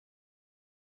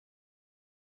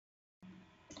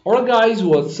Alright guys,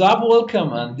 what's up?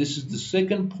 Welcome, and this is the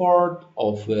second part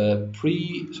of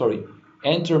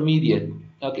intermediate.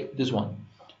 Okay, this one.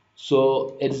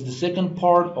 So it's the second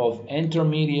part of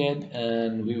intermediate,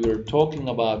 and we were talking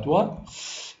about what?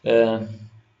 Uh,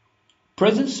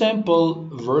 Present simple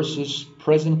versus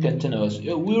present continuous.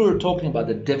 We were talking about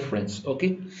the difference,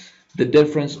 okay? The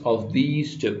difference of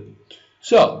these two.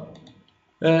 So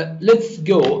let's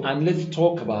go and let's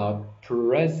talk about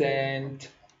present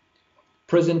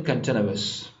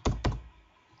continuous.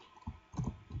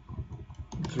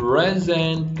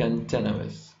 Present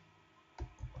continuous.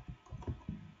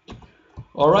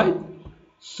 All right.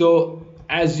 So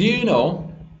as you know,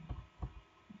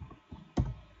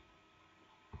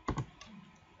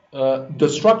 the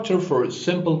structure for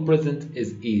simple present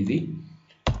is easy.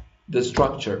 The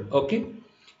structure, okay?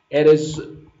 It is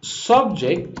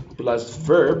subject plus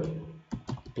verb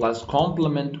plus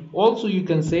complement. Also, you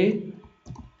can say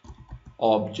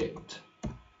object.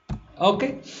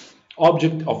 Okay,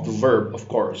 object of the verb, of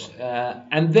course.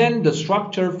 And then the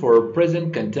structure for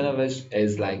present continuous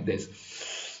is like this.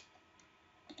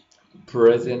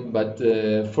 Present, but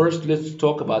first let's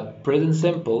talk about present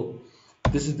simple.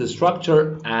 This is the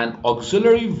structure and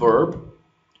auxiliary verbs.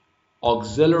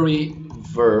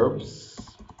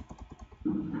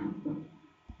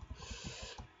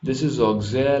 This is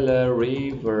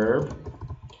auxiliary verb.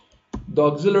 The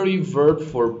auxiliary verb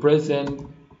for present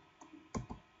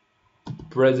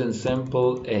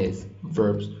simple is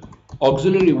verbs.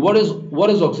 Auxiliary, what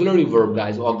is auxiliary verb,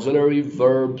 guys? Auxiliary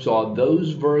verbs are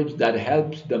those verbs that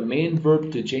helps the main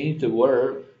verb to change the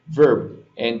verb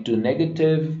into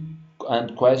negative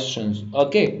and questions.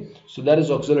 Okay, so that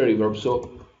is auxiliary verb. So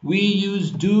we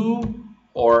use do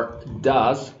or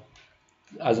does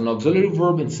as an auxiliary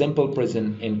verb in simple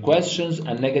present in questions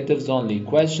and negatives only.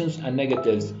 Questions and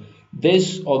negatives.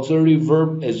 This auxiliary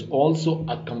verb is also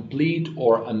a complete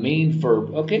or a main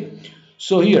verb. Okay,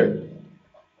 so here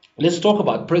let's talk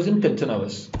about present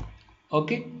continuous.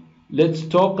 Okay, let's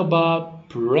talk about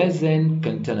present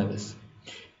continuous.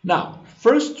 Now,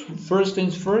 first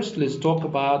things first, let's talk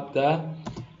about the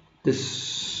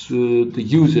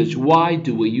usage. Why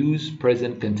do we use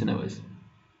present continuous?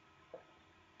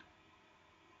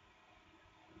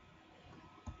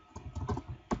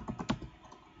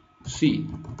 See,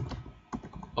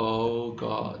 oh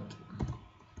God,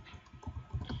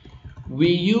 we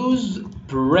use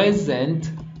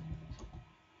present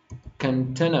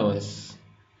continuous.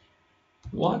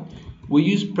 What? We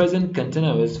use present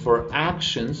continuous for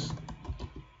actions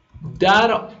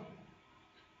that are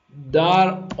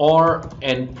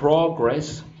in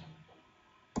progress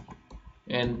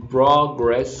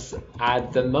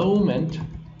at the moment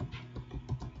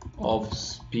of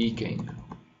speaking.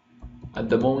 At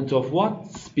the moment of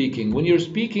what? Speaking. When you're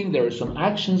speaking, there are some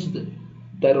actions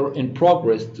that are in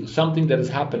progress, something that is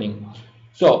happening.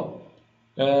 So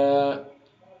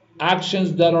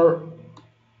actions that are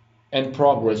in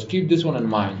progress, keep this one in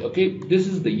mind. Okay, this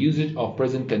is the usage of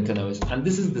present continuous, and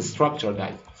this is the structure,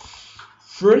 guys.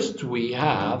 First we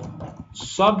have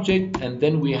subject, and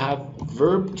then we have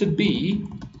verb to be.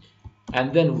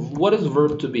 And then what is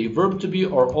verb to be? Verb to be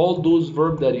are all those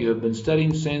verbs that you have been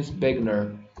studying since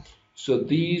beginner. So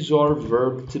these are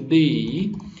verb to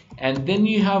be. And then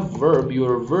you have verb.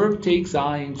 Your verb takes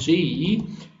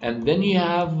ing, and then you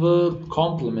have a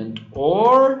complement,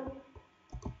 or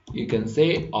you can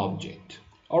say object.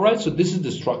 All right, so this is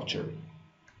the structure.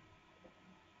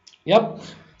 Yep,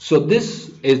 so this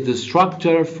is the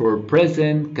structure for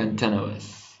present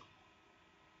continuous.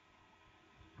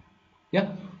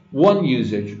 Yeah, one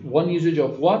usage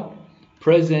of what?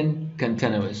 Present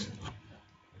continuous.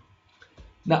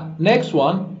 Now next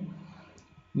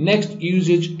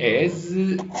usage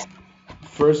is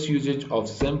first usage of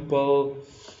simple.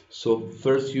 So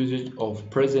first usage of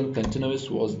present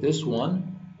continuous was this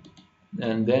one,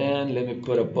 and then let me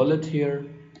put a bullet here,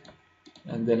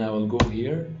 and then I will go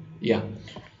here. Yeah,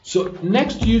 so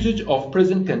next usage of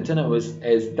present continuous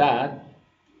is that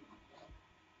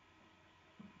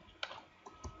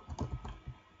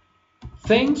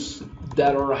things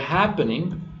that are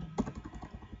happening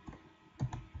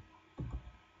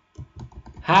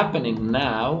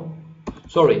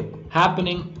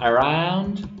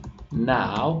around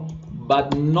now,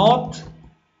 but not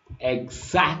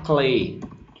exactly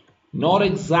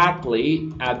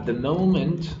at the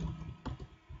moment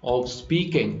of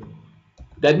speaking.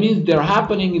 That means they're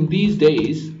happening in these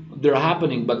days, they're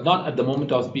happening, but not at the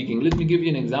moment of speaking. Let me give you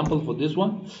an example for this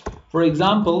one. For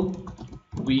example,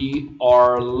 we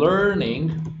are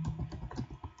learning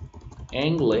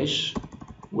English.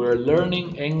 We're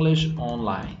learning English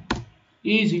online.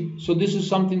 Easy. So this is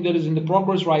something that is in the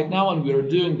progress right now, and we are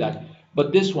doing that.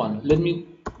 But this one, let me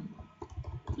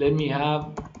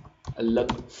have a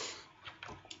look.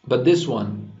 But this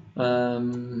one,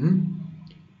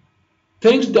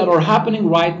 things that are happening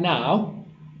right now,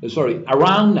 sorry,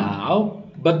 around now,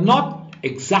 but not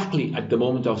exactly at the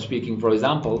moment of speaking. For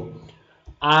example,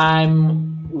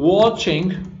 I'm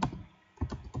watching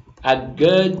a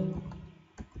good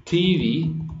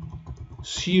TV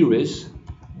series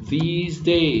these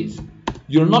days.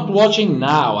 You're not watching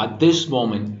now at this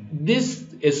moment. This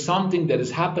is something that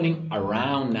is happening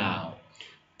around now.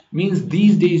 Means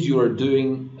these days you are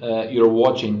doing, you're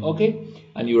watching, okay,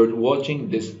 and you're watching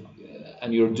this,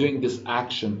 and you're doing this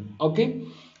action, okay.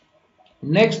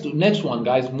 Next one,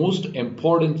 guys. Most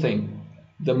important thing.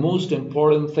 The most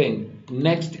important thing.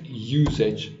 Next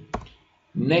usage.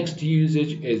 Next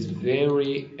usage is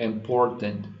very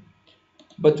important.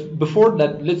 But before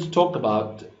that, let's talk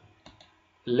about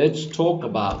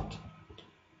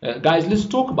guys, let's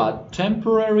talk about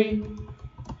temporary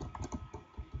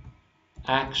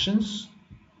actions.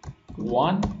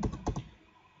 One.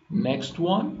 Next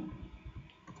one,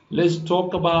 let's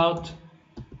talk about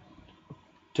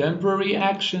temporary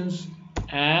actions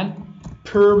and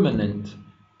permanent.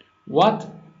 What?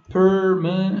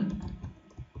 Permanent.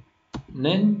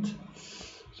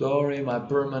 Sorry, my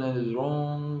permanent is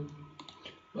wrong.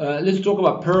 Let's talk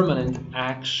about permanent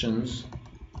actions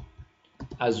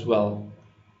as well.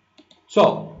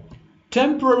 So,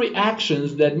 temporary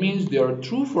actions, that means they are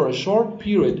true for a short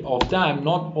period of time,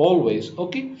 not always,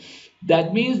 okay?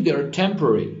 That means they are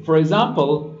temporary. For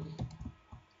example,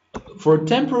 for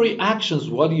temporary actions,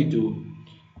 what do you do?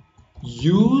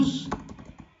 Use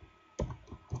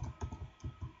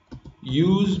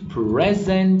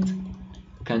present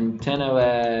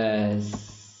continuous.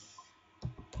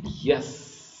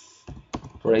 Yes.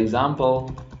 For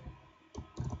example,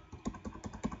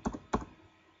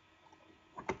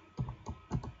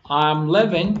 I'm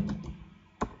living.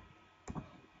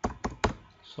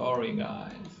 Sorry,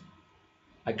 guys.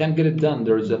 I can't get it done.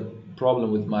 There's a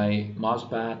problem with my mouse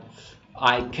pad.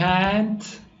 I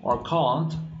can't or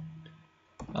can't.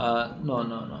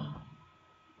 No.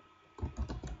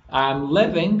 I'm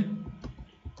living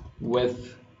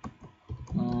with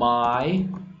my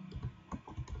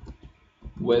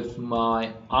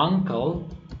uncle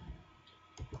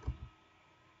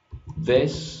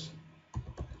this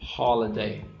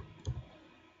holiday.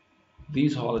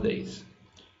 These holidays.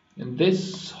 In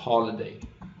this holiday.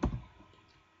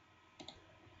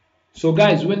 So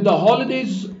guys, when the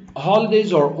holidays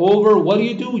are over, what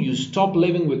do? You stop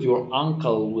living with your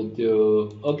uncle,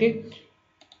 okay?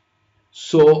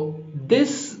 So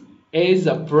this is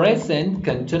a present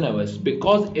continuous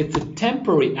because it's a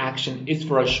temporary action. It's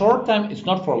for a short time, it's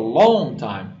not for a long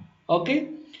time. Okay?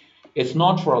 It's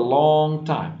not for a long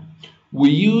time.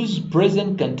 We use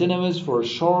present continuous for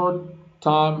short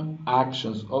time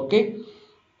actions. Okay?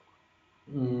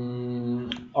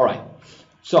 All right.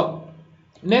 So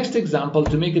next example,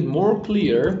 to make it more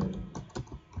clear,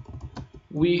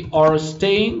 we are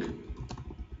staying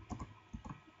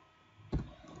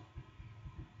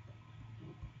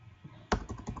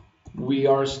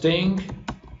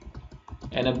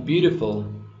in a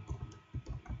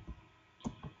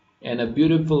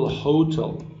beautiful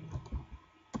hotel.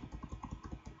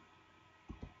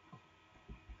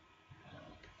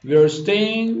 We are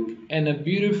staying in a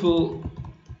beautiful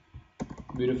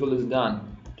is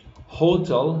done.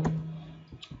 Hotel.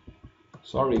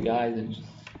 Sorry guys, I'm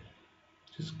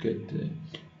just good.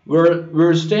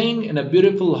 We're staying in a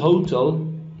beautiful hotel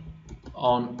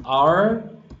on our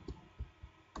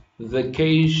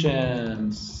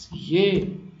vacations. Yeah.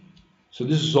 So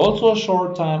this is also a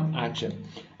short time action.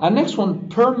 And next one,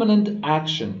 permanent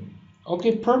action.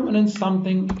 Okay, permanent,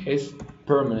 something is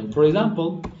permanent. For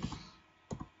example,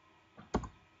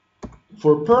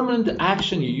 for permanent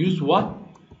action, you use what?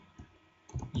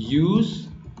 Use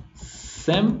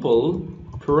simple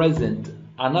present.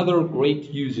 Another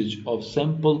great usage of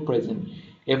simple present.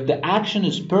 If the action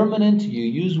is permanent, you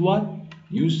use what?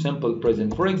 Use simple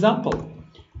present. For example,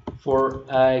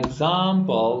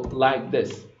 like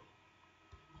this.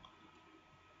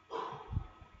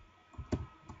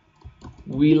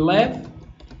 We live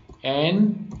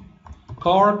in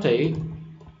Carte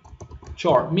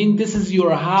Char. Mean this is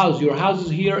your house. Your house is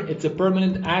here. It's a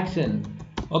permanent action.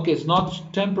 Okay, it's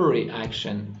not temporary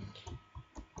action.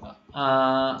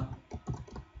 I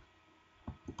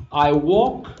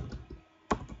walk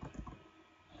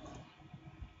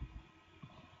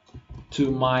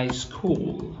to my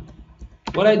school.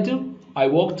 What I do? I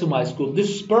walk to my school. This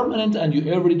is permanent, and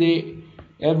you every day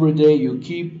you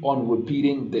keep on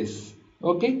repeating this.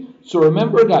 Okay, so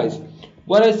remember guys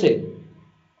what I said.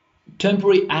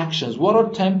 Temporary actions. What are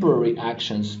temporary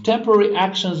actions? Temporary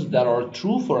actions that are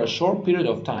true for a short period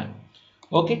of time.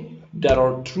 Okay, that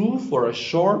are true for a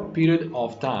short period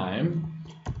of time.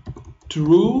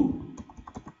 True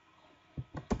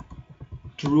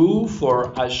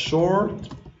for a short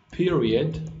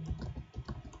period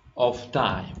of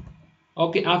time.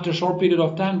 Okay, after a short period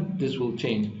of time, this will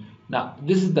change. Now,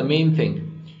 this is the main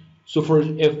thing. So for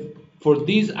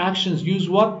these actions, use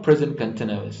what? Present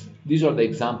continuous. These are the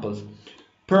examples.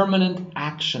 Permanent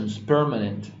actions,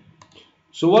 permanent.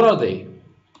 So what are they?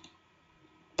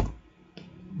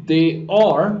 They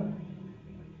are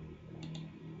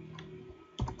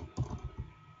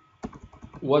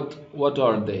what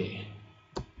are they?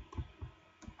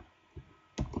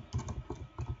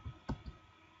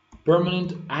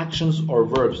 Permanent actions or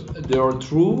verbs. They are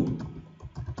true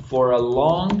for a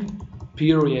long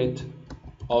period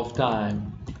of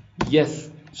time. Yes.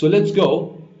 So let's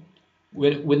go.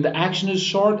 When the action is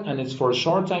short and it's for a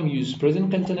short time, use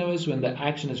present continuous. When the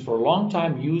action is for a long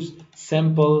time, use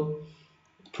simple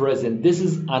present. This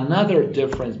is another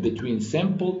difference between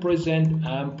simple present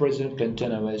and present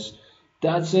continuous.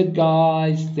 That's it,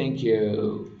 guys. Thank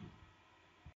you.